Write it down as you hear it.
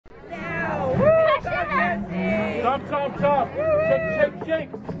Stomp, stomp, stomp. Shake, shake,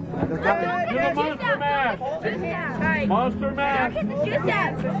 shake. Do the monster mash. Monster mash. Get the juice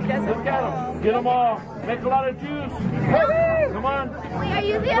out. Look at them. Get them all. Make a lot of juice. Come on. Wait, are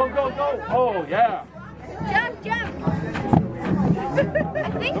you the Go, go, go. Oh, yeah. Jump, jump. I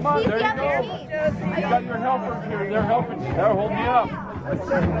think Come on, he's there the you other go. team. You got your helpers here. They're helping you. They're holding you up.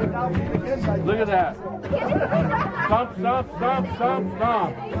 Look at that. Stomp, stomp, stomp, stomp,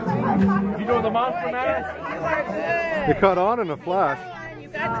 stomp. You doing the monster mash? You caught on in a flash.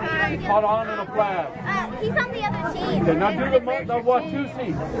 Caught on in a flash. He's on the other team. Okay, now do the what? 2 seats.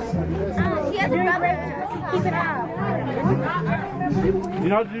 He has a brother. Keep it up. You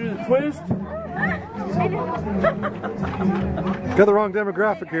know how to do the twist? Got the wrong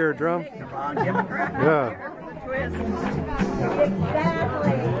demographic here, Drum. Yeah.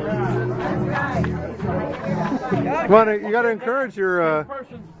 Come on, you got to encourage your. Oh,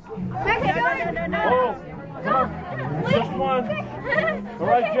 come on. Just one. All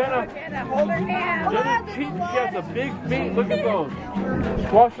right, Jenna. Hold her hand. Jenna's cheating. She has a big feet. Look at those.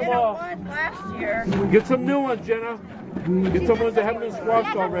 Squash them all. Last year. Get some new ones, Jenna. Get some ones that haven't been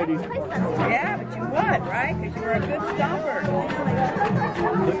squashed already. Yeah, but you would, right? Because you were a good stomper.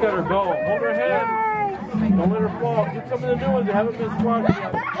 Look at her go. Hold her hand. Don't let her fall. Get some of the new ones that haven't been squashed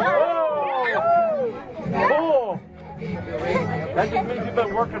yet. Oh! Oh! That just means you've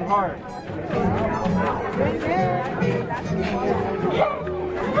been working hard.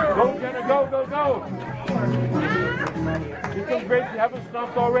 Go, Jenna, go, go, go! Get some grapes you haven't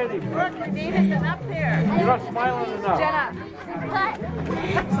stomped already. Look, your name isn't up there. You're not smiling enough. Jenna.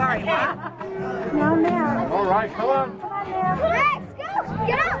 Sorry, what? No, ma'am. All right, come on. Rex, go!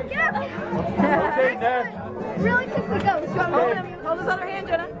 Get up, get up! Okay, next. Really quickly, go. Hold him. Hold his other hand,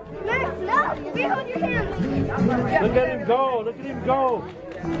 Jenna. Max, no! We hold your hands. Look at him go. Look at him go.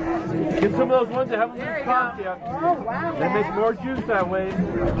 Get some of those ones that haven't been stomped yet. Oh, wow. They make more juice that way.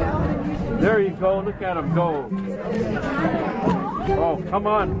 There you go. Look at him go. Oh, come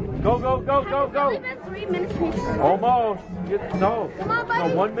on. Go, go, go, go, It's only go. been 3 minutes since you started. Almost. No. Come on, buddy.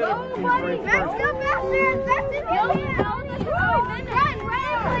 No, 1 minute. Go, buddy. Max, go faster. Faster. Go, go. Run,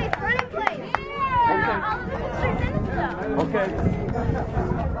 run in place. Okay. All of this is 3 minutes, though. Okay.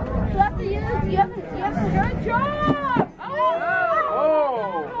 So after you have a good job. Oh!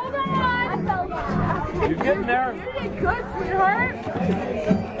 Hold on. I fell down. You're getting there. You did good, sweetheart.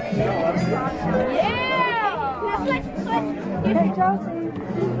 Yeah. Now switch. Hey, Josie.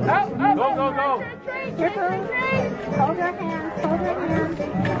 Go, go, go. Hold your hands.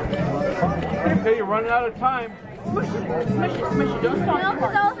 Okay, you're running out of time. Smush it. Smush it. Smush it. Don't stop. No,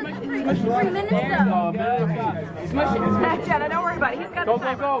 because all of this is 3 minutes, though. Smush it. Smash Jenna. Don't worry about it. He's got Go, the go,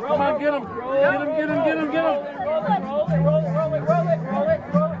 timer. go. Come on, get him. Get him, get him, get him, get him.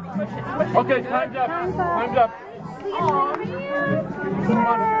 Okay, time's up. Time's up. Good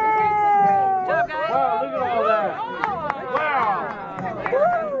job, guys. Wow, look at all that. Wow.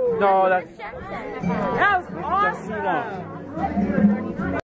 No, that's... That was awesome.